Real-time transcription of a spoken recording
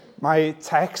My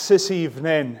text this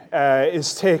evening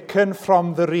is taken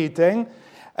from the reading,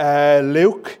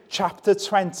 Luke chapter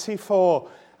 24,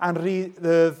 and read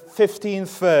the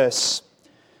 15th verse.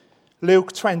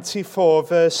 Luke 24,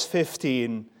 verse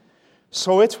 15.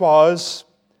 So it was,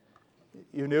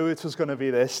 you knew it was going to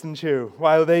be this, didn't you?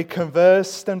 While they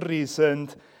conversed and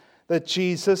reasoned, that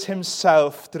Jesus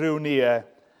himself drew near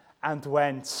and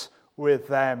went with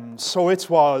them. So it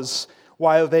was,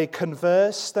 while they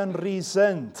conversed and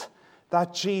reasoned,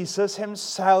 that Jesus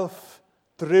himself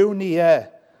drew near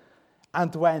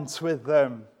and went with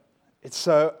them. It's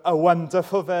a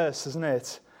wonderful verse, isn't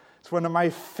it? It's one of my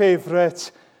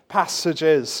favourite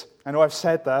passages. I know I've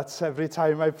said that every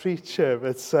time I preach it,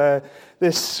 but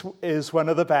this is one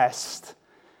of the best.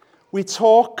 We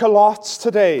talk a lot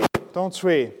today, don't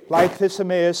we? Like this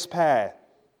Emmaus pair.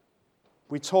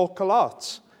 We talk a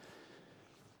lot.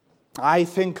 I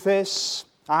think this,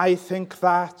 I think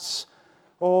that.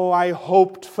 Oh, I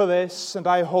hoped for this and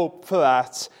I hoped for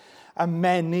that. And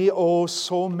many, oh,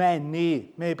 so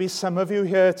many, maybe some of you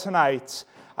here tonight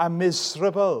are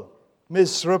miserable.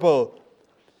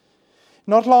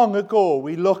 Not long ago,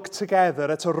 we looked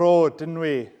together at a road, didn't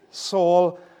we?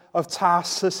 Saul of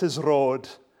Tarsus' road,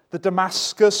 the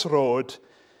Damascus road,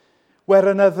 where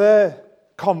another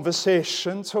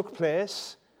conversation took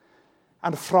place.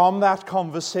 And from that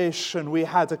conversation, we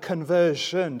had a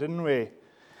conversion, didn't we?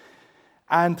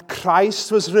 And Christ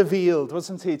was revealed,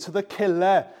 wasn't he, to the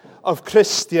killer of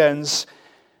Christians.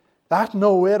 That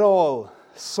know-it-all,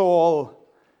 Saul,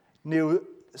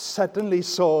 suddenly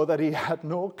saw that he had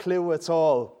no clue at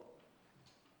all.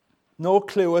 No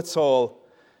clue at all.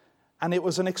 And it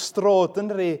was an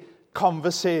extraordinary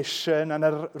conversation and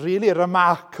a really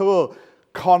remarkable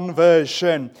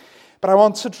conversion. But I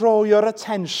want to draw your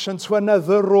attention to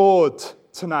another road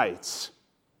tonight.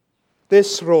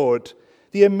 This road,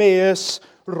 the Emmaus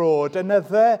road,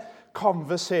 another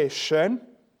conversation.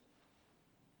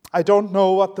 I don't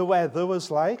know what the weather was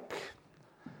like,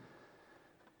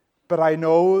 but I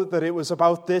know that it was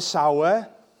about this hour,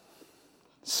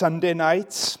 Sunday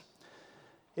night.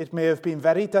 It may have been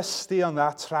very dusty on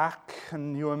that track,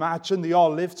 and you imagine the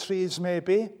olive trees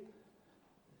maybe,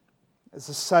 as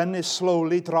the sun is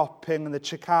slowly dropping and the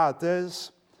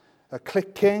cicadas are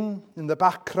clicking in the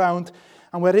background,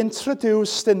 and we're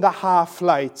introduced in the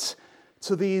half-light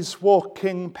to these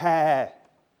walking pair.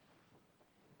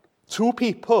 Two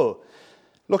people.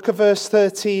 Look at verse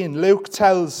 13. Luke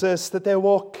tells us that they're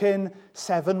walking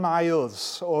 7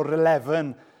 miles or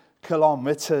 11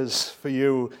 kilometers for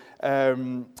you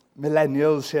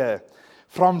millennials here,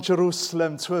 from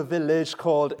Jerusalem to a village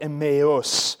called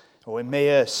Emmaus.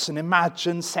 And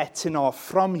imagine setting off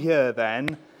from here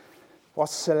then.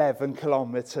 What's 11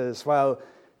 kilometers? Well,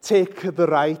 take the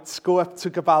right, go up to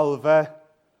Gabalva,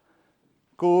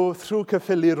 go through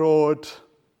Caerphilly Road,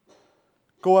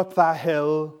 go up that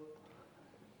hill,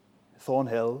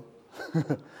 Thornhill,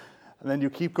 and then you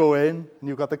keep going, and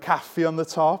you've got the cafe on the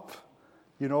top.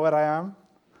 You know where I am?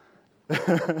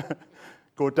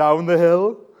 Go down the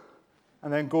hill,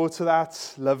 and then go to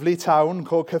that lovely town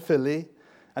called Caerphilly,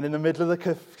 and in the middle of the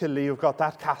Caerphilly, you've got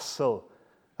that castle.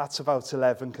 That's about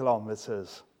 11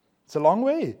 kilometers. It's a long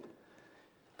way.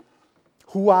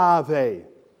 Who are they?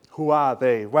 Who are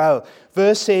they? Well,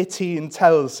 verse 18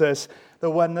 tells us that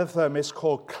one of them is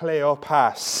called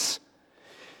Cleopas.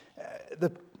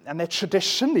 And they're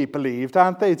traditionally believed,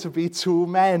 aren't they, to be two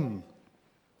men.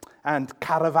 And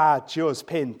Caravaggio's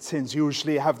paintings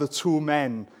usually have the two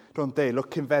men, don't they,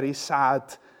 looking very sad.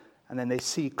 And then they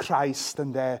see Christ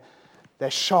and they're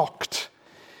shocked.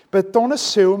 But don't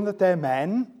assume that they're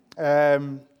men.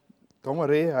 Don't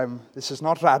worry, this is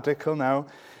not radical now.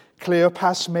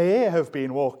 Cleopas may have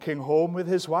been walking home with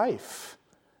his wife.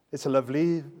 It's a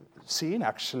lovely scene,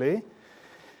 actually.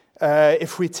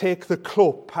 If we take the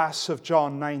Clopas of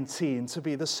John 19 to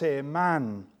be the same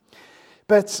man.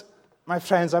 But, my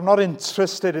friends, I'm not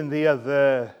interested in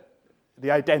the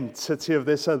identity of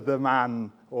this other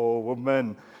man or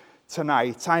woman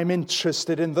tonight. I'm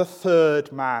interested in the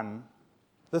third man.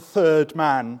 The third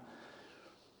man.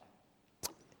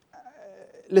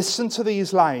 Listen to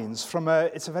these lines from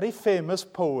it's a very famous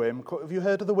poem. Have you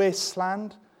heard of The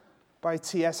Wasteland by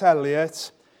T.S.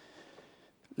 Eliot?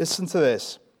 Listen to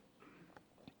this.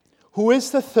 Who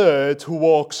is the third who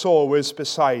walks always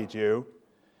beside you?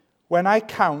 When I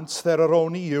count, there are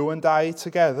only you and I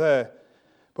together.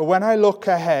 But when I look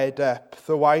ahead up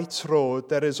the white road,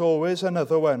 there is always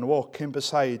another one walking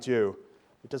beside you.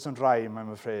 It doesn't rhyme,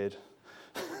 I'm afraid.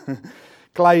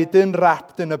 Gliding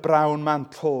wrapped in a brown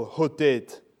mantle,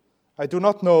 hooded. I do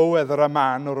not know whether a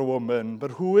man or a woman,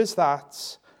 but who is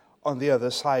that on the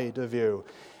other side of you?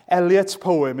 Eliot's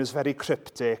poem is very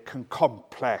cryptic and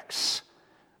complex,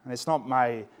 and it's not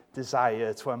my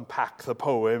desire to unpack the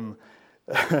poem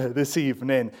this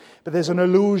evening. But there's an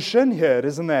allusion here,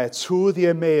 isn't there, to the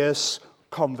Emmaus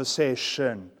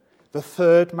conversation, the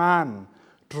third man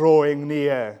drawing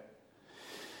near.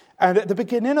 And at the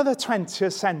beginning of the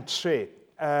 20th century,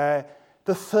 the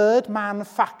third man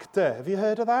factor, have you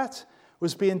heard of that?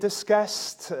 Was being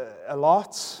discussed a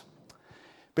lot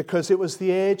because it was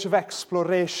the age of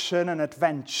exploration and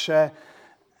adventure.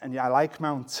 And yeah, I like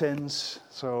mountains,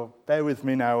 so bear with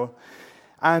me now.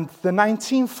 And the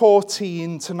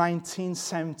 1914 to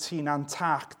 1917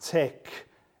 Antarctic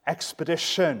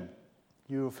expedition,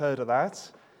 you've heard of that?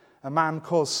 A man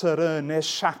called Sir Ernest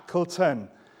Shackleton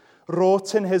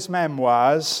wrote in his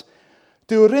memoirs,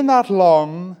 "During that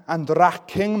long and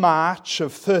racking march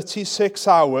of 36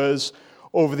 hours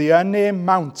over the unnamed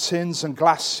mountains and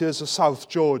glaciers of South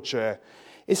Georgia,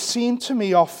 it seemed to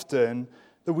me often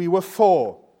that we were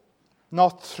 4,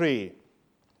 not 3.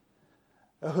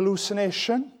 A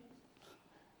hallucination?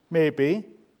 Maybe.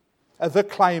 Other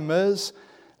climbers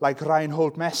like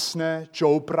Reinhold Messner,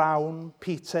 Joe Brown,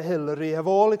 Peter Hillary have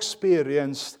all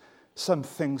experienced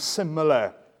something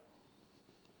similar."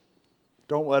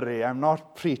 Don't worry, I'm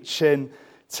not preaching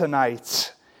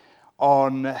tonight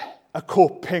on a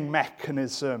coping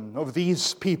mechanism. Of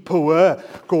these people were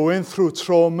going through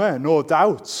trauma, no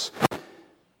doubt.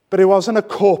 But it wasn't a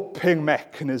coping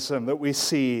mechanism that we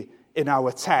see in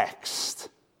our text.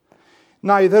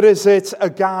 Neither is it a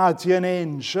guardian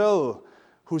angel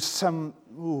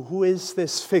who is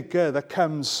this figure that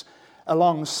comes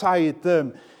alongside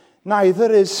them.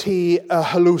 Neither is he a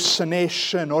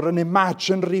hallucination or an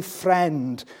imaginary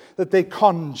friend that they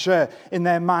conjure in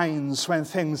their minds when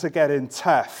things are getting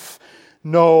tough.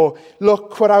 No,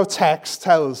 look what our text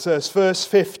tells us. Verse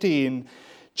 15,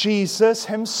 Jesus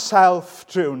himself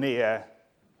drew near.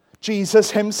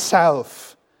 Jesus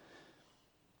himself.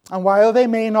 And while they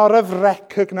may not have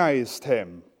recognized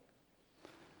him,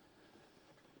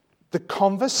 the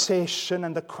conversation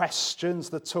and the questions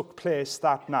that took place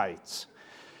that night,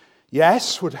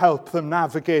 yes, would help them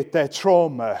navigate their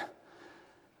trauma,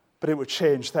 but it would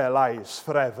change their lives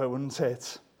forever, wouldn't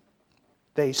it?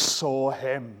 They saw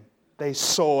him. They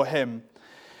saw him.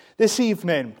 This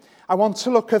evening, I want to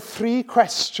look at 3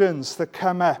 questions that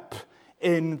come up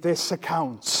in this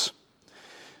account.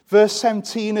 Verse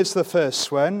 17 is the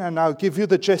first one, and I'll give you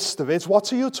the gist of it.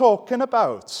 What are you talking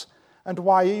about? And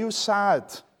why are you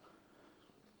sad?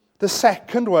 The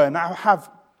second one,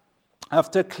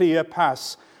 after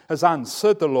Cleopas has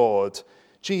answered the Lord,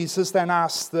 Jesus then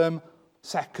asked them,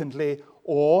 secondly,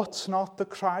 ought not the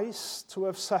Christ to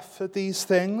have suffered these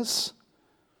things?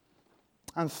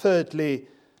 And thirdly,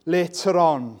 later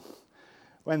on,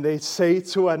 when they say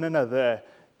to one another,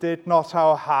 did not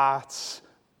our hearts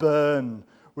burn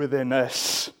within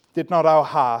us? Did not our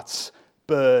hearts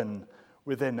burn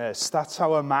within us? That's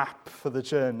our map for the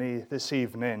journey this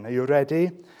evening. Are you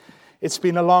ready? It's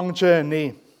been a long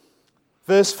journey.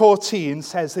 Verse 14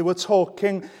 says they were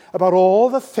talking about all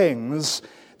the things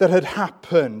that had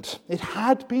happened. It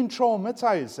had been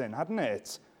traumatizing, hadn't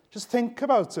it? Just think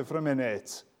about it for a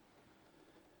minute.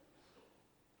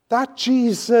 That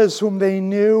Jesus whom they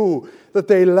knew, that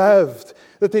they loved,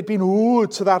 that they'd been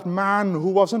wooed to that man who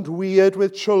wasn't weird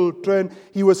with children,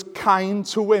 he was kind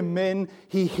to women,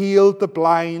 he healed the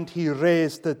blind, he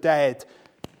raised the dead,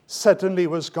 suddenly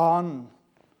was gone.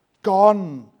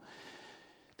 Gone.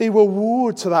 They were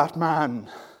wooed to that man.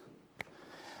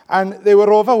 And they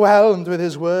were overwhelmed with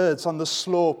his words on the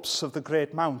slopes of the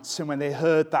great mountain when they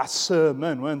heard that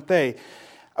sermon, weren't they?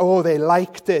 Oh, they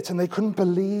liked it, and they couldn't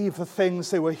believe the things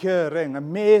they were hearing,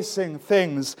 amazing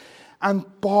things. And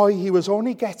boy, he was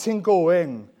only getting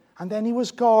going. And then he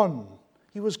was gone.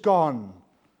 He was gone.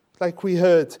 Like we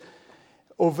heard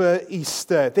over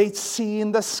Easter. They'd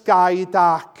seen the sky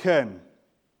darken.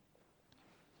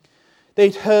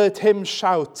 They'd heard him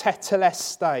shout,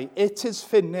 Tetelestai, it is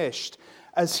finished,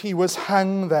 as he was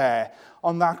hung there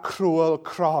on that cruel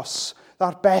cross,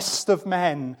 that best of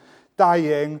men,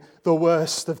 dying the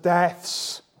worst of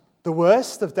deaths. The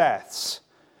worst of deaths.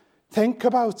 Think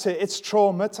about it. It's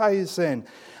traumatizing.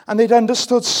 And they'd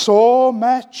understood so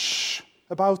much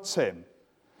about him.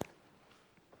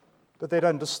 But they'd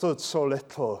understood so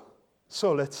little.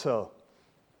 So little.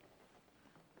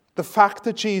 The fact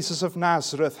that Jesus of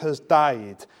Nazareth has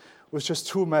died was just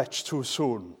too much too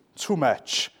soon. Too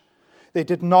much. They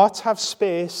did not have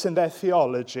space in their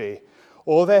theology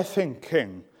or their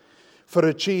thinking for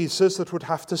a Jesus that would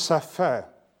have to suffer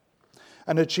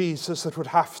and a Jesus that would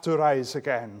have to rise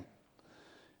again.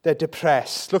 They're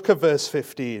depressed. Look at verse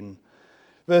 15.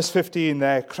 Verse 15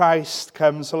 there, Christ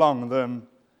comes along them.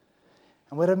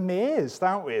 And we're amazed,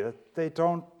 aren't we, that they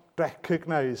don't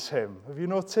recognize him. Have you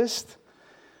noticed?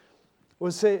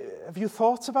 Have you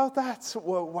thought about that?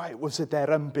 Why was it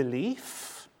their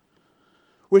unbelief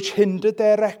which hindered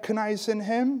their recognizing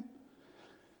him?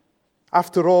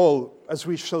 After all, as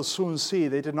we shall soon see,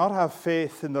 they did not have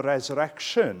faith in the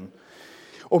resurrection.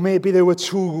 Or maybe they were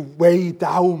too weighed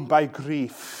down by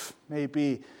grief.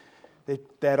 Maybe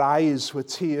their eyes were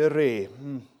teary.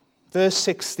 Verse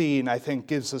 16, I think,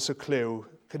 gives us a clue.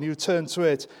 Can you turn to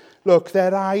it? Look,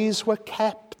 their eyes were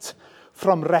kept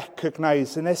from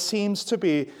recognizing. There seems to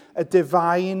be a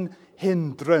divine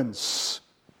hindrance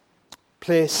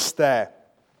placed there.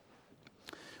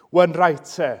 One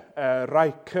writer,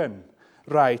 Ryken,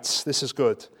 writes, this is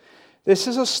good. This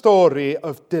is a story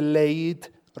of delayed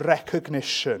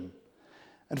recognition.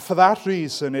 And for that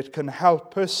reason, it can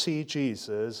help us see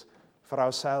Jesus for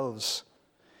ourselves.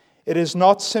 It is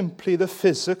not simply the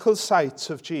physical sight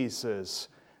of Jesus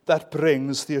that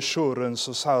brings the assurance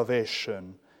of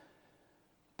salvation,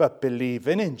 but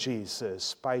believing in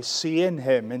Jesus by seeing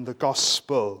him in the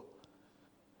gospel,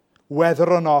 whether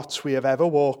or not we have ever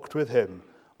walked with him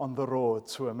on the road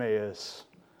to Emmaus.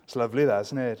 It's lovely, that,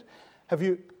 isn't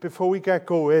it? Before we get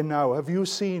going now, have you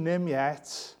seen him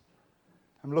yet?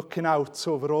 I'm looking out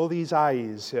over all these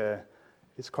eyes here.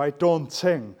 It's quite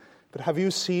daunting. But have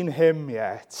you seen him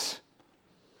yet?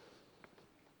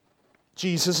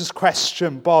 Jesus'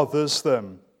 question bothers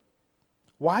them.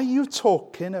 Why are you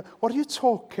talking? What are you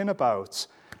talking about?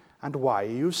 And why are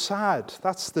you sad?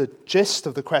 That's the gist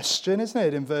of the question, isn't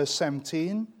it, in verse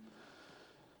 17?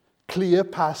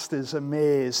 Cleopas is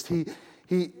amazed.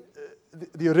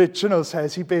 The original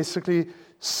says he basically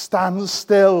stands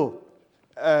still,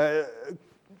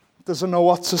 doesn't know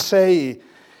what to say.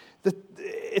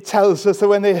 It tells us that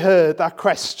when they heard that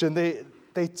question,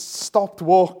 they stopped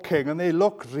walking and they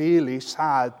looked really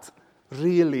sad,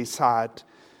 really sad.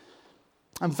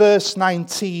 And verse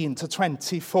 19 to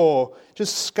 24,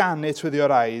 just scan it with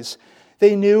your eyes.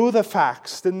 They knew the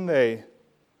facts, didn't they?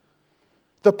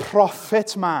 The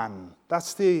prophet man,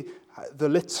 that's the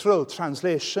literal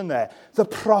translation there. The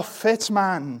prophet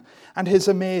man and his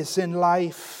amazing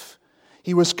life.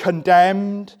 He was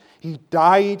condemned. He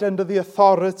died under the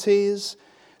authorities.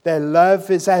 Their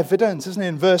love is evident, isn't it,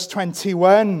 in verse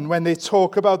 21, when they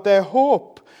talk about their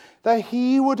hope, that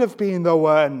he would have been the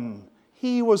one.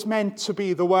 He was meant to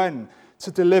be the one to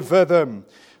deliver them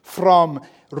from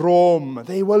Rome.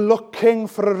 They were looking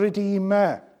for a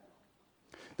redeemer.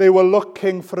 They were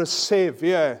looking for a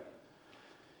savior.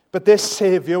 But this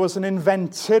savior was an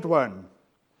invented one.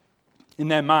 In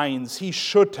their minds, he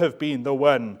should have been the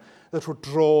one that would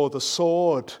draw the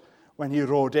sword when he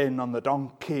rode in on the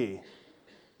donkey.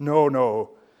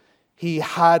 No. He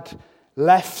had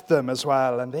left them as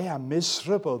well, and they are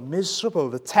miserable.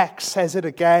 The text says it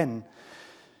again.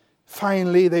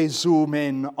 Finally, they zoom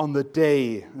in on the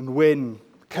day, and Wynne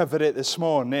covered it this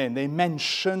morning. They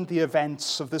mentioned the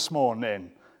events of this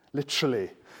morning,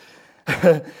 literally.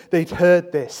 They'd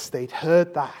heard this, they'd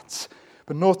heard that.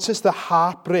 But notice the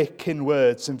heartbreaking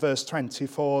words in verse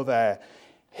 24 there.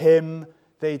 Him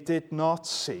they did not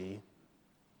see.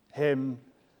 Him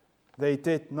they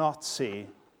did not see.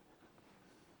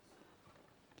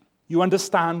 You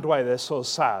understand why they're so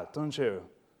sad, don't you?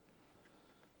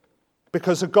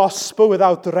 Because a gospel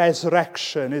without the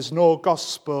resurrection is no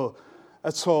gospel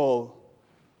at all.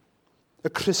 A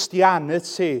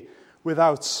Christianity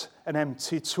without an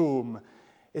empty tomb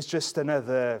is just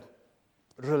another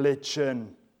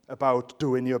religion about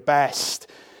doing your best.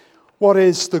 What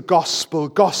is the gospel?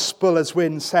 Gospel, as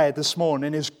Wynne said this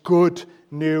morning, is good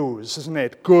news, isn't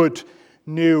it? Good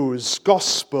news.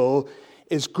 Gospel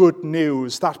is good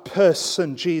news. That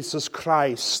person, Jesus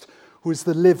Christ, who is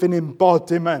the living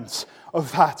embodiment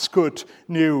of that good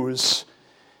news.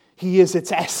 He is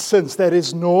its essence. There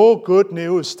is no good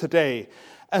news today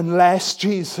unless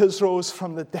Jesus rose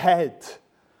from the dead.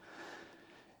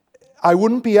 I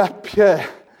wouldn't be up here,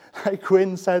 like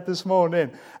Wynne said this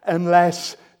morning,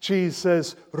 unless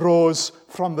Jesus rose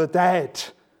from the dead.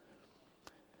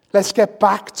 Let's get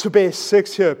back to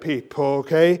basics here, people,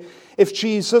 okay? If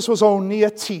Jesus was only a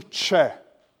teacher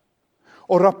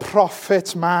or a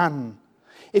prophet man,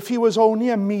 if he was only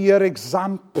a mere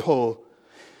example,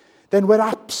 then we're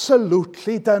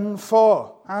absolutely done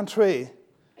for, aren't we?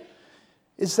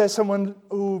 Is there someone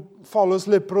who follows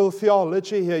liberal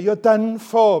theology here? You're done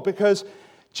for, because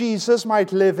Jesus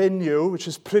might live in you, which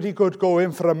is pretty good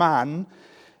going for a man,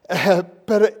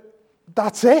 but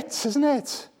that's it, isn't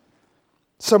it?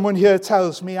 Someone here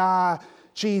tells me,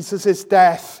 Jesus'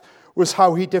 death was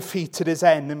how he defeated his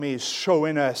enemies,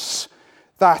 showing us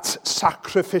that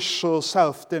sacrificial,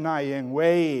 self-denying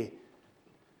way.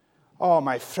 Oh,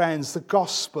 my friends, the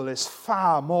gospel is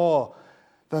far more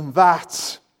than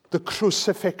that. The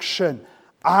crucifixion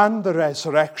and the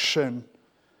resurrection.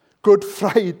 Good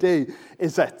Friday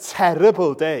is a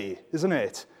terrible day, isn't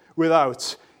it,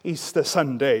 without Easter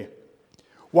Sunday?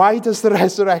 Why does the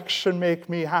resurrection make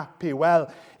me happy?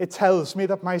 Well, it tells me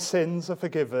that my sins are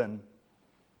forgiven.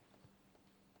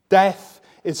 Death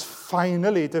is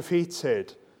finally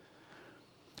defeated.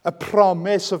 A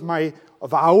promise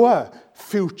of our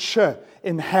future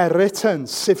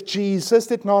inheritance. If Jesus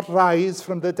did not rise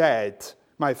from the dead,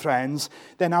 my friends,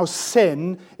 then our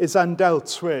sin is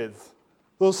undealt with.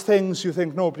 Those things you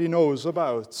think nobody knows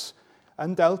about,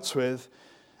 undealt with.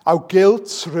 Our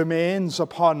guilt remains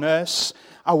upon us.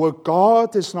 Our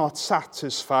God is not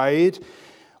satisfied.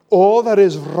 All that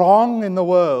is wrong in the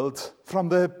world, from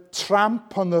the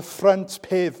tramp on the front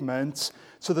pavement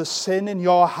to the sin in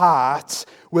your heart,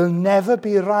 will never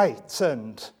be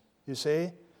rightened, you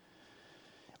see.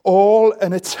 All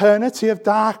an eternity of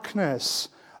darkness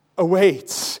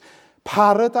awaits.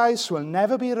 Paradise will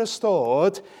never be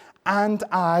restored, and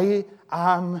I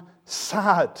am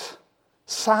sad.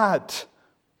 Sad.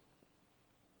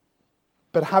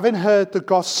 But having heard the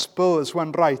gospel, as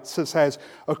one writer says,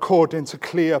 according to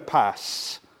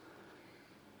Cleopas,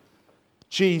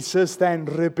 Jesus then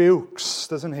rebukes,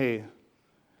 doesn't he?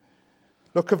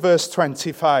 Look at verse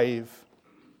 25.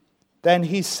 Then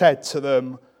he said to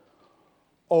them,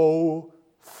 O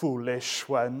foolish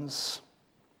ones.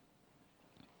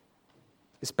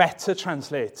 It's better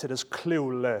translated as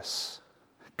clueless.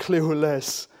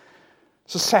 Clueless.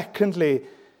 So secondly,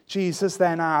 Jesus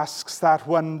then asks that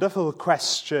wonderful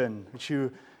question, which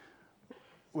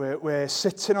we're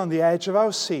sitting on the edge of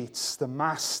our seats. The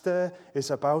Master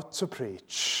is about to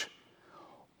preach.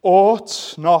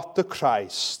 Ought not the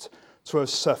Christ to have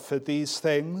suffered these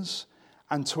things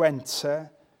and to enter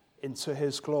into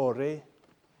his glory?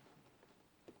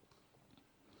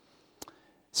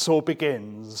 So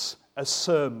begins a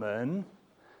sermon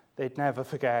they'd never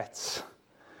forget.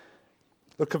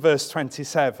 Look at verse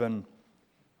 27.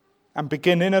 And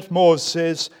beginning at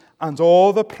Moses and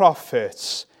all the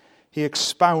prophets, he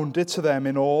expounded to them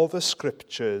in all the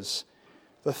scriptures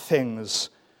the things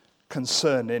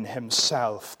concerning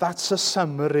himself. That's a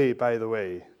summary, by the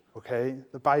way, okay?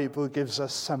 The Bible gives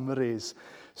us summaries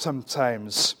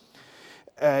sometimes.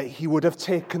 He would have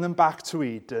taken them back to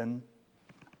Eden,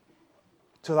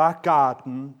 to that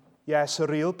garden, yes, a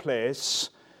real place,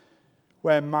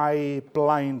 where my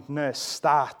blindness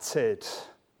started.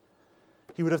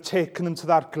 He would have taken them to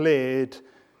that glade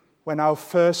when our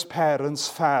first parents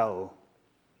fell.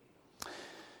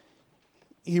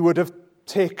 He would have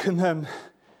taken them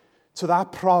to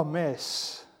that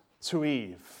promise to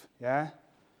Eve, yeah?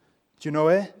 Do you know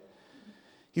it?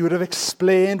 He would have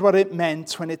explained what it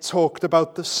meant when it talked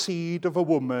about the seed of a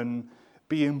woman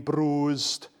being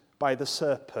bruised by the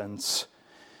serpent.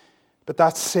 But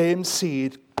that same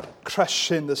seed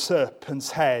crushing the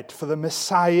serpent's head. For the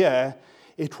Messiah,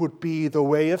 it would be the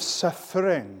way of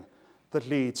suffering that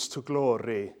leads to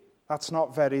glory. That's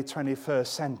not very 21st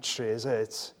century, is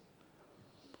it?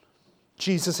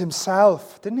 Jesus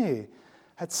himself, didn't he,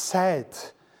 had said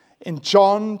in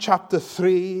John chapter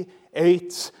 3,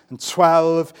 8 and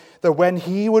 12, that when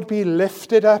he would be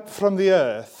lifted up from the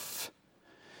earth,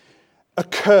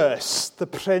 accursed, the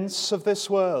prince of this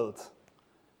world,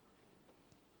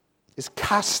 is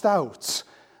cast out,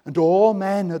 and all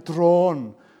men are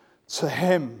drawn to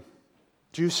him.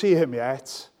 Do you see him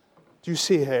yet? Do you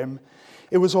see him?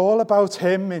 It was all about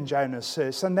him in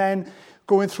Genesis. And then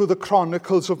going through the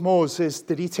Chronicles of Moses,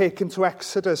 did he take him to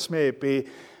Exodus maybe?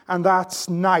 And that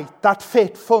night, that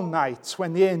fateful night,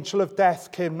 when the angel of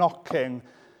death came knocking,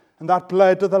 and that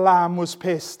blood of the lamb was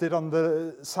pasted on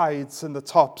the sides and the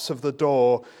tops of the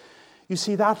door. You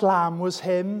see, that lamb was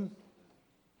him.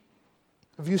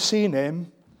 Have you seen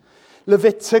him?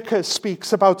 Leviticus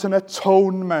speaks about an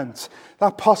atonement,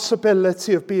 that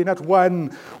possibility of being at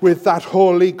one with that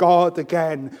holy God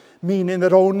again, meaning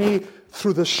that only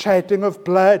through the shedding of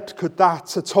blood could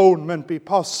that atonement be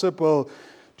possible.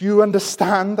 Do you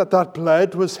understand that that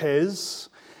blood was his?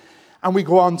 And we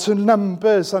go on to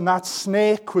Numbers, and that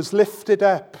snake was lifted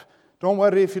up. Don't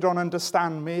worry if you don't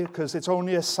understand me, because it's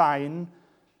only a sign.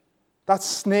 That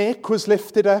snake was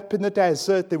lifted up in the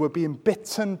desert. They were being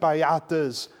bitten by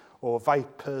adders or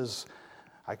vipers.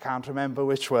 I can't remember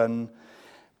which one.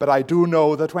 But I do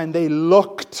know that when they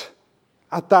looked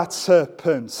at that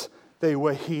serpent, they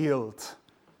were healed.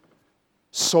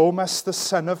 So must the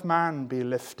Son of Man be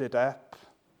lifted up.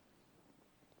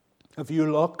 Have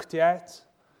you looked yet?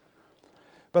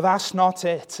 But that's not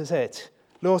it, is it?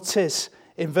 Notice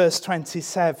in verse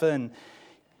 27,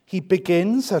 he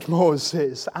begins at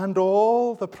Moses and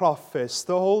all the prophets.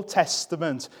 The Old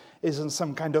Testament isn't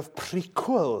some kind of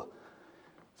prequel.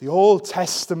 The Old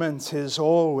Testament is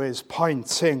always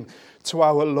pointing to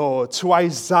our Lord, to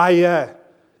Isaiah,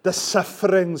 the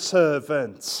suffering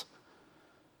servant,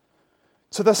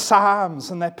 to the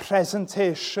Psalms and their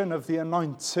presentation of the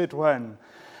Anointed One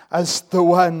as the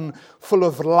one full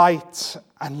of light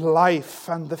and life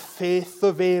and the faith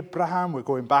of Abraham. We're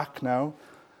going back now.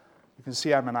 You can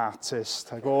see I'm an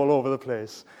artist. I go all over the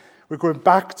place. We're going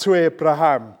back to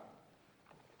Abraham,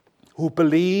 who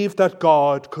believed that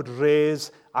God could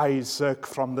raise Isaac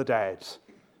from the dead.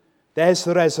 There's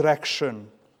the resurrection.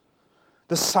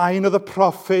 The sign of the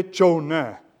prophet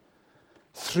Jonah.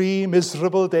 3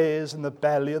 miserable days in the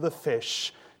belly of the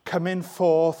fish, coming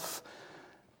forth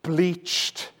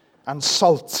bleached and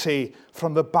salty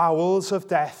from the bowels of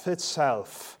death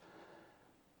itself.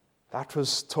 That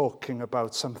was talking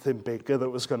about something bigger that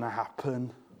was going to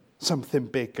happen. Something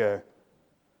bigger.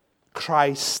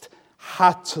 Christ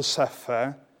had to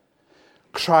suffer.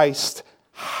 Christ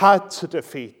had to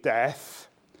defeat death.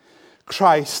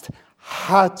 Christ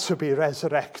had to be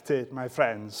resurrected, my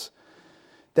friends.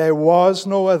 There was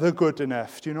no other good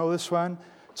enough. Do you know this one?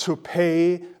 To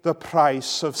pay the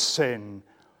price of sin.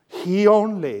 He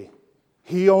only,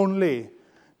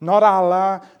 not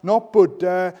Allah, not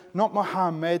Buddha, not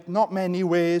Muhammad, not many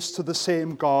ways to the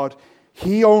same God.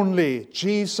 He only,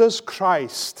 Jesus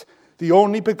Christ, the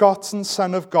only begotten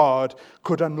Son of God,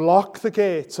 could unlock the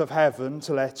gates of heaven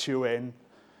to let you in.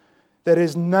 There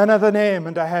is none other name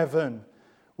under heaven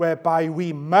whereby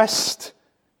we must,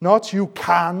 not you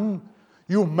can,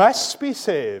 you must be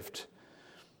saved.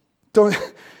 Do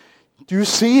you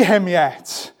see him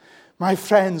yet? My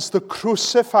friends, the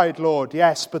crucified Lord,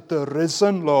 yes, but the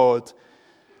risen Lord.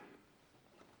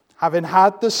 Having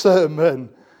had the sermon,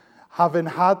 having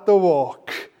had the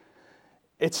walk,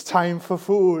 it's time for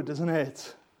food, isn't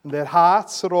it? And their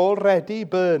hearts are already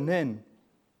burning.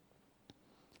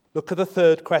 Look at the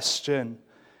third question.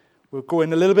 We're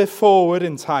going a little bit forward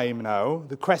in time now.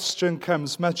 The question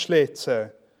comes much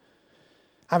later.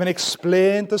 Having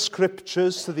explained the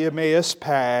scriptures to the Emmaus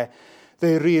pair,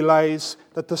 they realize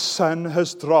that the sun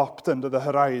has dropped under the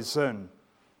horizon.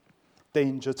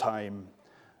 Danger time.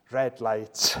 Red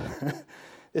light.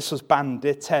 This was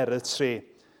bandit territory.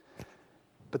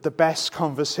 But the best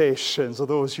conversations are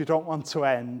those you don't want to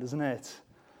end, isn't it?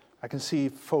 I can see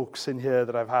folks in here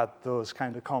that I've had those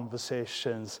kind of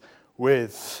conversations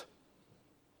with.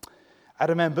 I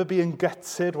remember being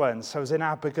gutted once. I was in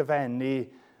Abergavenny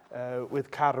with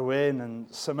Carwyn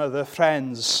and some other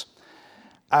friends.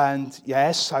 And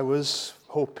yes, I was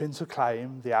hoping to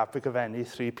climb the Abergavenny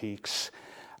 3 Peaks.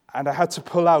 And I had to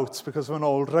pull out because of an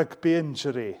old rugby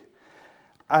injury.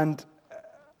 And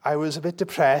I was a bit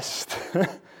depressed,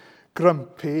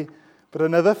 grumpy. But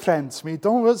another friend to me,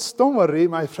 don't worry,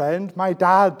 my friend. My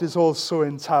dad is also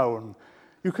in town.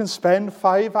 You can spend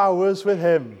 5 hours with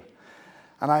him.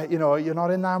 And you're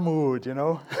not in that mood,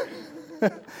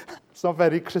 It's not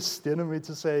very Christian of me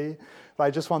to say. But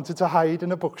I just wanted to hide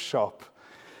in a bookshop.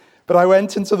 But I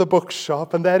went into the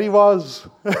bookshop, and there he was.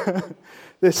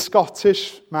 This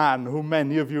Scottish man, whom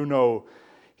many of you know.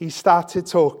 He started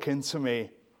talking to me,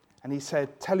 and he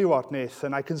said, "Tell you what,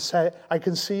 Nathan, I can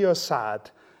see you're sad.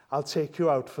 I'll take you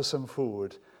out for some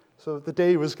food." So the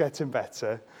day was getting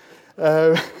better.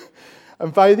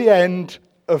 And by the end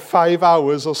of 5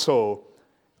 hours or so,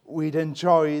 we'd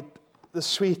enjoyed the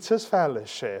sweetest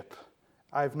fellowship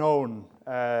I've known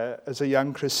as a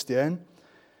young Christian.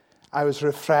 I was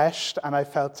refreshed, and I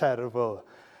felt terrible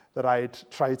that I'd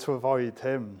tried to avoid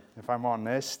him, if I'm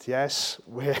honest. Yes,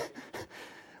 we're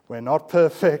not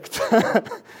perfect.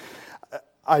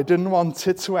 I didn't want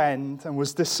it to end and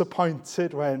was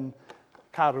disappointed when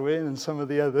Carwyn and some of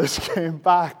the others came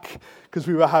back because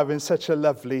we were having such a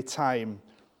lovely time.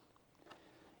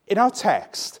 In our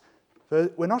text,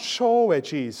 we're not sure where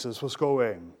Jesus was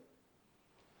going.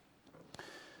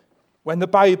 When the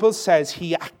Bible says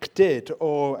he acted,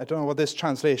 or I don't know what this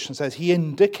translation says, he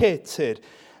indicated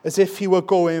as if he were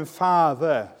going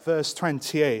farther, verse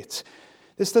 28.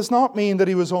 This does not mean that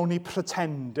he was only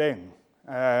pretending.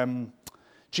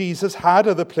 Jesus had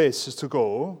other places to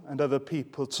go and other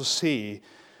people to see.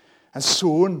 And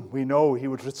soon, we know, he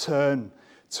would return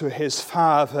to his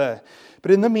Father.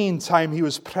 But in the meantime, he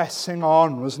was pressing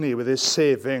on, wasn't he, with his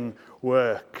saving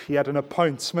work. He had an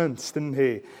appointment, didn't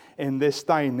he, in this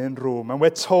dining room. And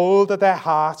we're told that their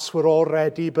hearts were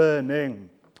already burning.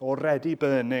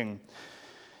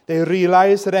 They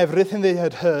realized that everything they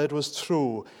had heard was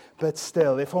true, but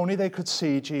still, if only they could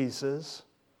see Jesus.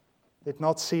 They'd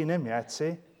not seen him yet,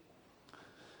 see?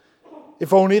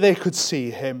 If only they could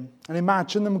see him. And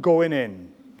imagine them going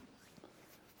in.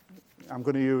 I'm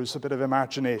going to use a bit of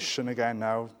imagination again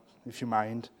now, if you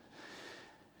mind.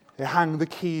 They hang the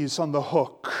keys on the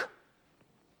hook.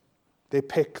 They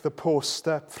pick the post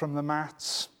up from the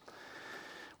mats.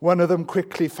 One of them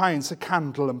quickly finds a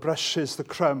candle and brushes the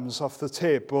crumbs off the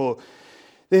table.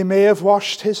 They may have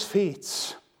washed his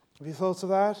feet. Have you thought of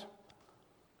that?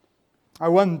 I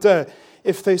wonder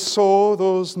if they saw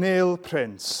those nail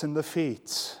prints in the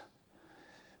feet.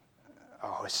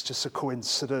 Oh, it's just a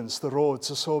coincidence. The roads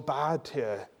are so bad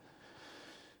here.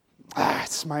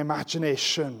 It's my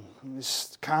imagination.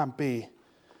 This can't be.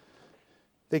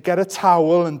 They get a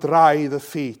towel and dry the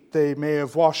feet. They may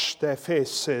have washed their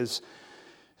faces.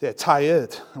 They're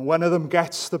tired. And one of them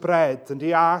gets the bread and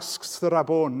he asks the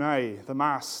Rabboni, the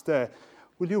master,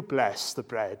 will you bless the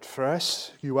bread for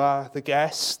us? You are the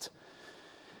guest.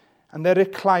 And they're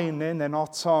reclining. They're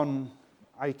not on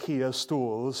IKEA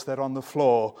stools. They're on the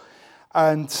floor.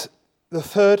 And the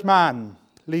third man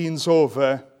leans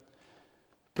over,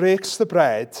 breaks the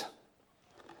bread,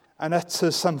 and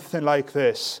utters something like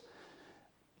this.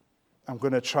 I'm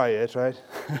going to try it, right?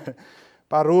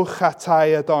 Baruch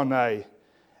atah Adonai,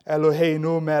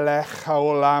 Eloheinu melech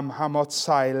haolam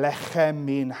hamotzai lechem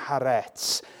min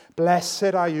haaretz.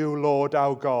 Blessed are you, Lord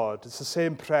our God. It's the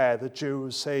same prayer the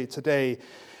Jews say today.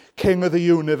 King of the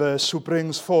universe who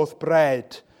brings forth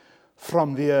bread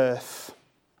from the earth.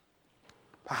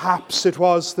 Perhaps it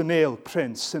was the nail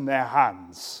prints in their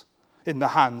hands, in the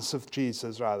hands of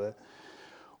Jesus rather,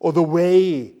 or the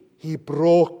way he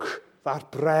broke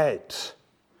that bread,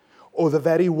 or the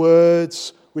very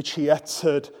words which he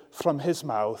uttered from his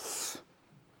mouth.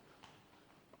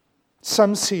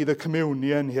 Some see the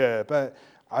communion here, but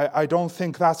I don't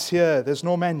think that's here. There's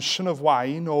no mention of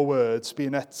wine or words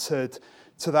being uttered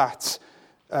to that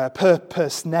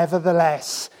purpose.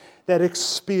 Nevertheless, their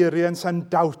experience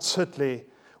undoubtedly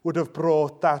would have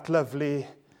brought that lovely,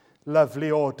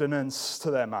 lovely ordinance to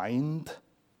their mind.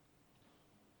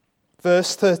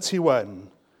 Verse 31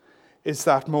 is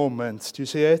that moment. Do you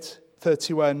see it?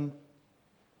 31.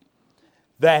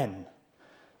 Then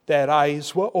their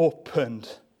eyes were opened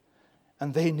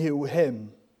and they knew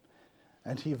him,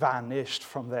 and he vanished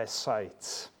from their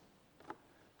sight.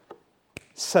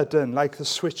 Sudden, like the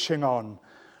switching on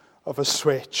of a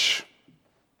switch.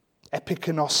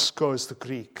 Epikenosko is the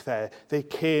Greek there. They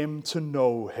came to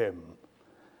know him.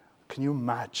 Can you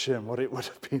imagine what it would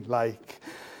have been like?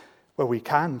 Well, we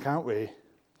can, can't we?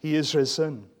 He is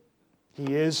risen.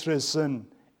 He is risen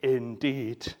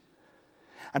indeed.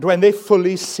 And when they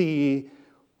fully see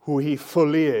who he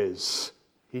fully is,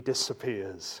 he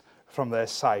disappears from their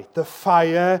sight. The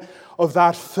fire of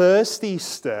that first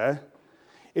Easter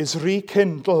is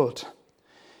rekindled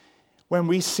when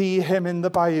we see him in the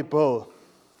Bible.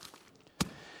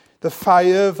 The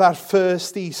fire of that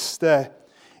first Easter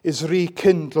is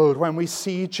rekindled when we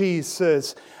see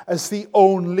Jesus as the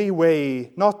only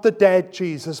way, not the dead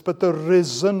Jesus, but the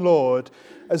risen Lord,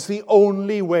 as the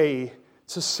only way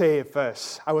to save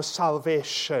us, our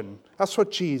salvation. That's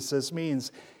what Jesus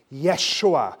means.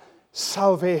 Yeshua,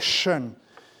 salvation.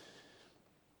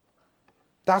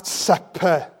 That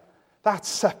supper,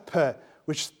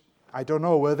 which, I don't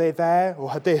know, were they there or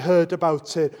had they heard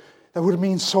about it? That would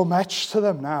mean so much to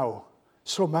them now.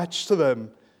 So much to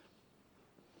them.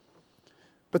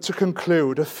 But to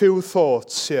conclude, a few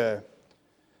thoughts here.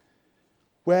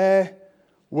 Where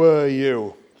were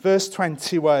you? Verse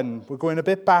 21. We're going a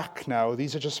bit back now.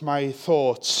 These are just my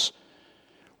thoughts.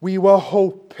 We were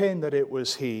hoping that it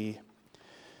was he.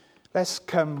 Let's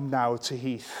come now to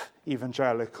Heath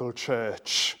Evangelical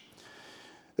Church.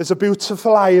 There's a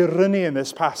beautiful irony in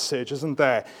this passage, isn't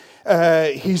there?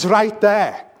 He's right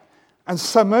there. And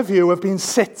some of you have been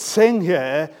sitting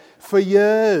here for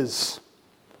years.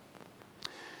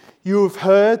 You've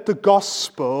heard the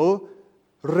gospel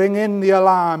ringing the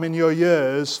alarm in your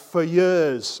ears for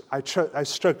years. I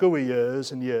struggle with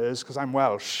years and years because I'm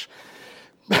Welsh.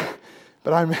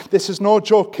 But this is no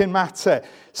joking matter.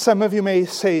 Some of you may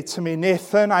say to me,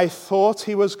 Nathan, I thought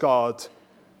he was God.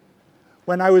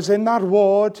 When I was in that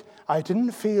ward, I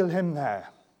didn't feel him there.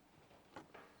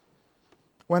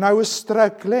 When I was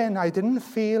struggling, I didn't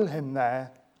feel him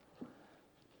there.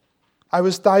 I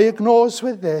was diagnosed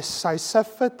with this. I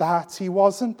suffered that. He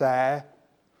wasn't there.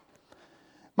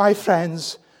 My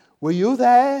friends, were you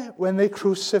there when they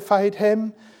crucified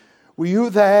him? Were you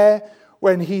there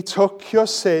when he took your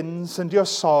sins and your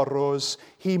sorrows?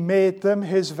 He made them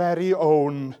his very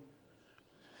own.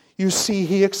 You see,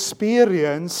 he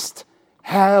experienced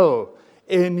hell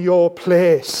in your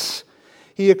place.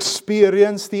 He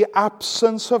experienced the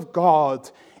absence of God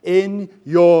in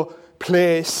your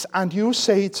place. And you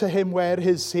say to him, where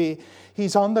is he?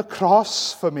 He's on the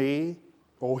cross for me.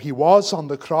 Or he was on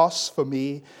the cross for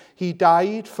me. He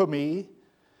died for me.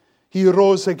 He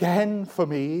rose again for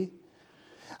me.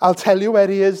 I'll tell you where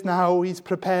he is now. He's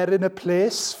preparing a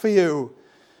place for you.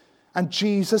 And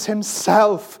Jesus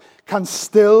himself can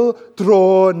still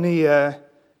draw near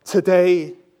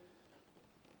today.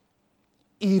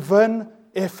 Even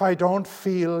if I don't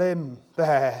feel him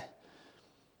there.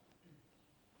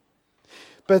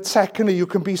 But secondly, you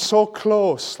can be so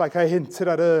close, like I hinted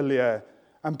at earlier,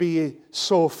 and be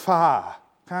so far,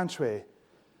 can't we?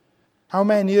 How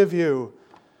many of you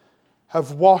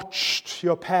have watched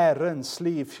your parents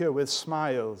leave here with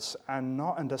smiles and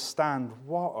not understand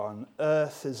what on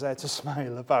earth is there to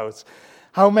smile about?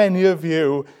 How many of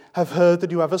you have heard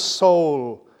that you have a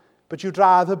soul, but you'd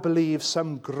rather believe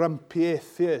some grumpy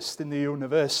atheist in the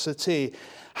university?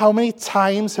 How many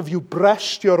times have you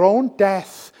brushed your own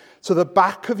death to the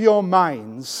back of your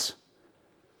minds,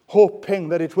 hoping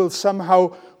that it will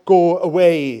somehow go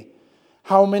away?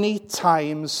 How many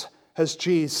times has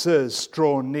Jesus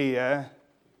drawn near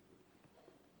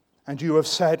and you have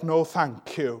said no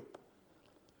thank you?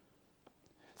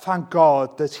 Thank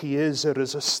God that he is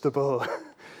irresistible.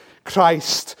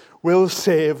 Christ will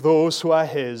save those who are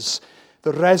his.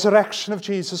 The resurrection of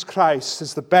Jesus Christ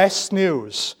is the best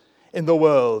news in the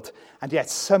world. And yet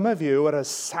some of you are as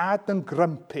sad and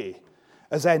grumpy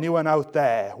as anyone out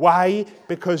there. Why?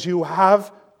 Because you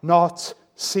have not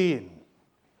seen.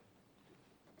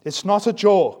 It's not a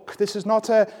joke. This is not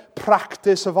a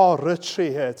practice of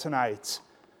oratory here tonight.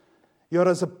 You're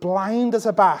as blind as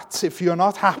a bat if you're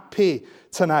not happy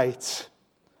tonight.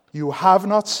 You have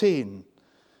not seen.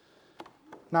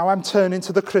 Now I'm turning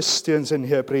to the Christians in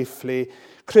here briefly.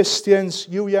 Christians,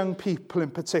 you young people in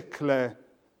particular,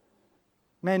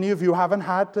 many of you haven't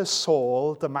had the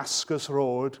Saul Damascus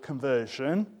Road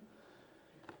conversion.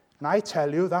 And I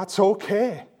tell you, that's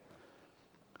okay.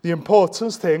 The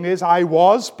important thing is I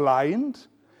was blind,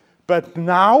 but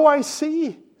now I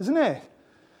see, isn't it?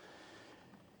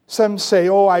 Some say,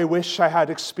 oh, I wish I had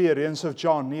experience of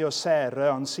Johnny or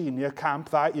Sarah on senior camp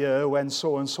that year when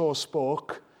so-and-so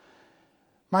spoke.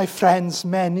 My friends,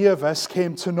 many of us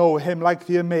came to know him like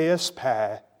the Emmaus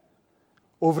pair,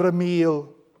 over a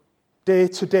meal,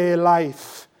 day-to-day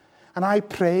life. And I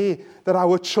pray that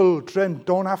our children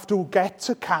don't have to get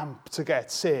to camp to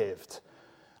get saved.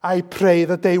 I pray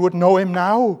that they would know him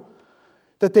now,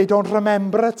 that they don't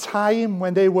remember a time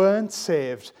when they weren't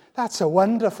saved. That's a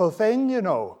wonderful thing, you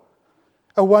know.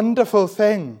 A wonderful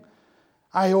thing.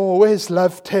 I always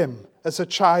loved him as a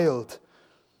child.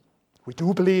 We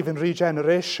do believe in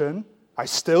regeneration. I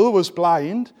still was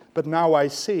blind, but now I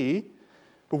see.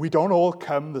 But we don't all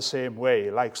come the same way,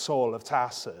 like Saul of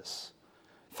Tarsus.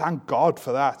 Thank God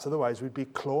for that, otherwise we'd be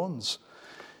clones,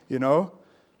 you know.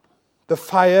 The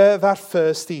fire that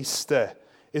first Easter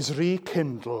is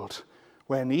rekindled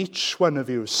when each one of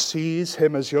you sees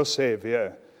him as your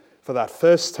Saviour for that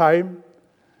first time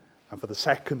and for the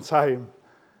second time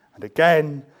and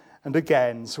again and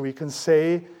again. So we can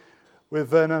say with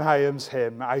Vernon Hyam's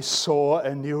hymn, I saw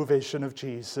a new vision of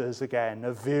Jesus again,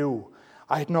 a view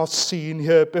I had not seen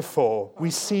here before.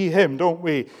 We see him, don't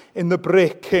we, in the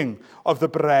breaking of the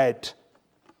bread.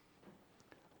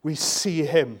 We see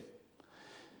him.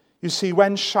 You see,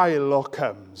 when Shiloh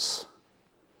comes,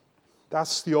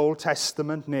 that's the Old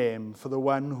Testament name for the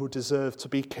one who deserved to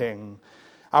be king.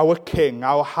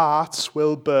 Our hearts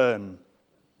will burn.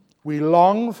 We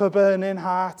long for burning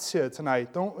hearts here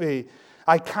tonight, don't we?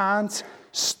 I can't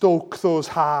stoke those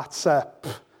hearts up.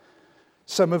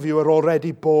 Some of you are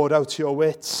already bored out your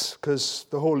wits because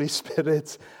the Holy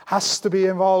Spirit has to be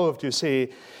involved, you see.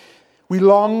 We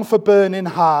long for burning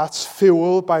hearts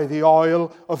fueled by the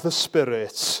oil of the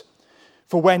Spirit.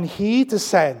 For when he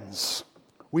descends,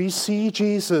 we see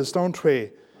Jesus, don't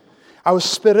we? Our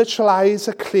spiritual eyes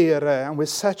are clearer and with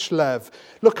such love.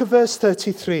 Look at verse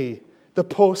 33, the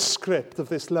postscript of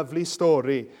this lovely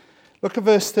story. Look at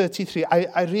verse 33.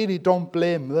 I really don't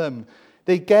blame them.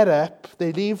 They get up,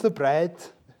 they leave the bread.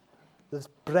 The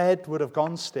bread would have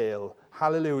gone stale.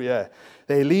 Hallelujah.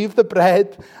 They leave the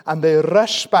bread and they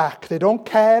rush back. They don't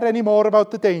care anymore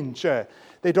about the danger.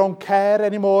 They don't care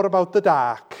anymore about the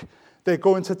dark. They're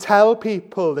going to tell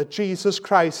people that Jesus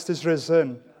Christ is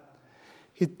risen.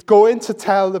 He's going to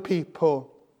tell the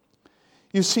people.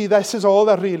 You see, this is all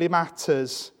that really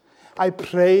matters. I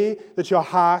pray that your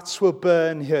hearts will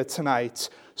burn here tonight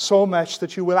So much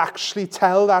that you will actually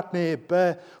tell that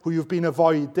neighbour who you've been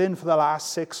avoiding for the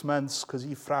last 6 months because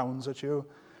he frowns at you.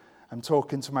 I'm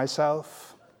talking to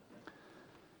myself.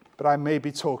 But I may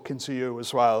be talking to you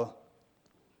as well.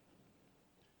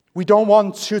 We don't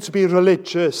want you to be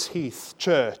religious, Heath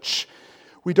Church.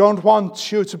 We don't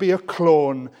want you to be a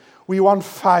clone. We want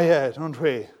fire, don't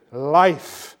we?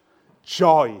 Life,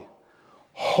 joy,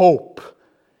 hope.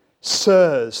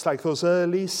 Sirs, like those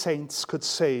early saints could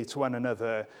say to one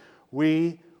another,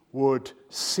 we would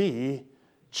see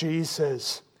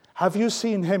Jesus. Have you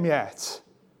seen him yet?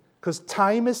 Because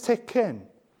time is ticking.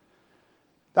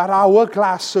 That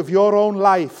hourglass of your own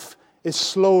life is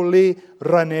slowly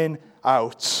running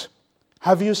out.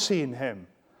 Have you seen him?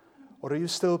 Or are you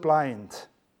still blind?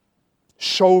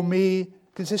 Show me,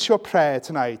 because this is your prayer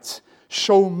tonight,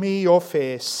 show me your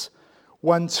face,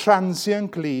 one transient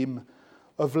gleam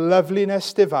of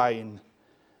loveliness divine,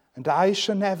 and I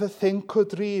shall never think or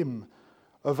dream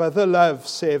of other love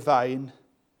save thine,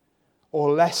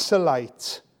 or lesser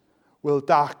light will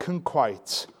darken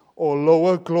quite, or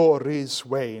lower glories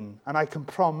wane. And I can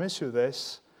promise you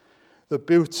this, the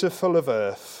beautiful of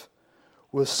earth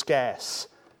will scarce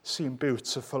seem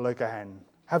beautiful again.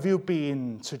 Have you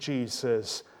been to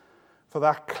Jesus for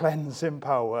that cleansing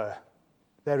power?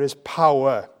 There is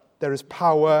power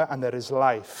and there is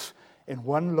life in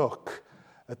one look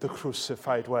at the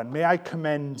crucified one. May I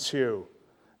commend to you,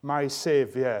 my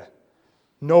Saviour.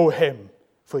 Know him,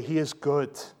 for he is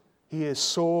good. He is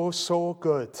so, so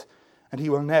good, and he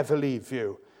will never leave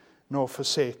you nor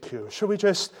forsake you. Shall we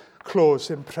just close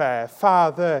in prayer?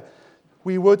 Father,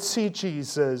 we would see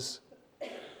Jesus.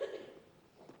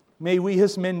 May we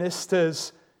as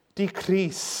ministers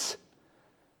decrease.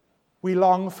 We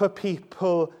long for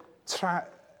people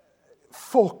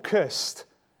focused,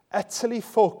 utterly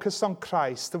focused on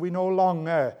Christ, that we no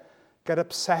longer get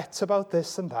upset about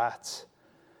this and that.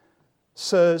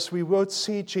 Sirs, we would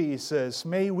see Jesus.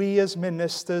 May we as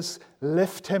ministers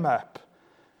lift him up.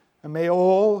 And may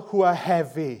all who are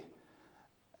heavy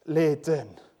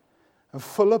laden and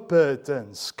full of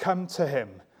burdens come to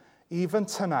him, even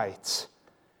tonight.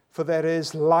 For there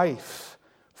is life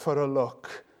for a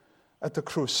look at the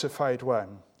crucified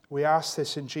one. We ask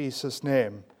this in Jesus'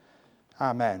 name.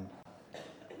 Amen.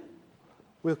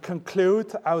 We'll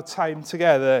conclude our time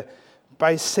together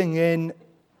by singing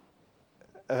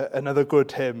another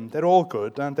good hymn. They're all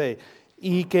good, aren't they?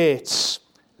 E Gates,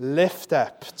 Lift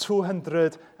Up,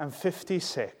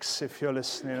 256, if you're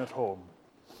listening at home.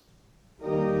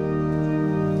 Glory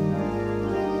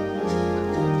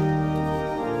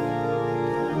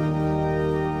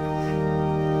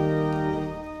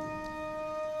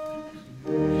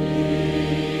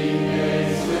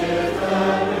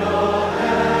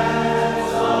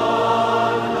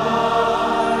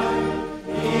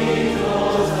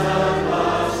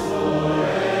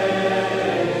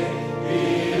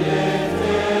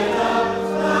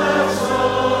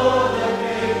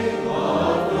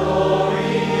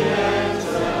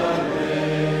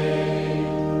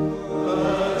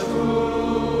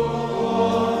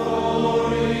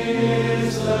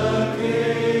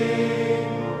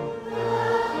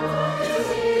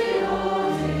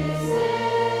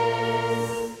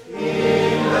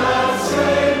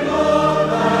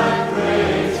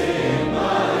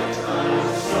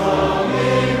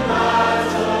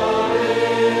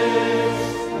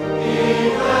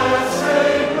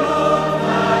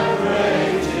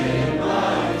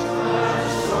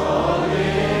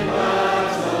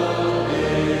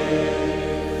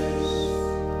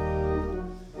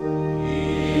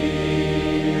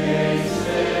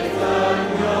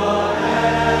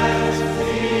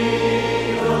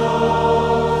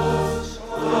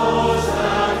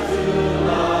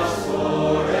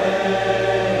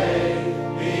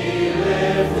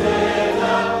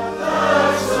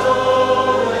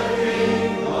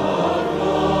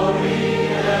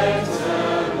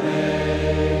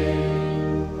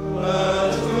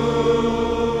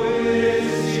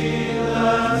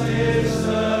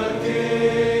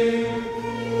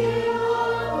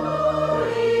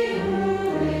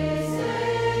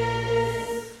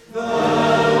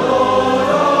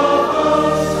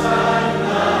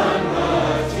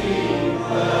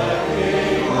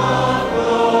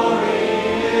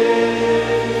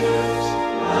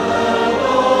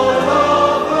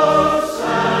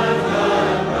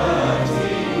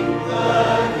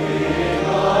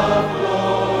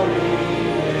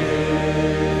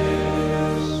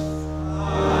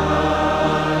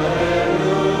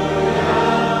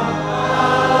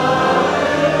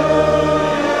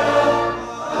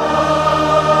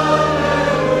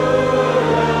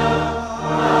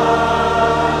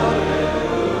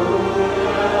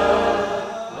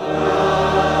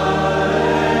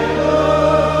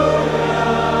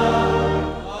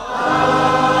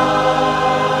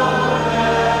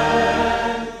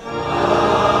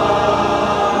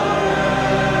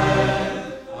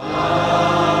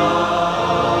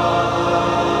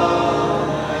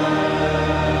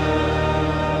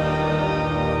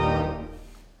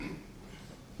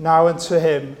Now unto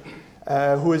him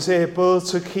who is able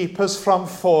to keep us from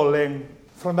falling,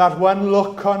 from that one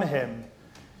look on him,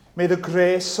 may the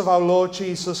grace of our Lord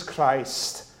Jesus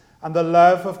Christ and the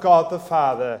love of God the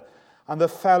Father and the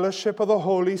fellowship of the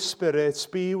Holy Spirit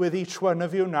be with each one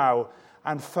of you now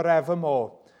and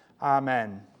forevermore. Amen.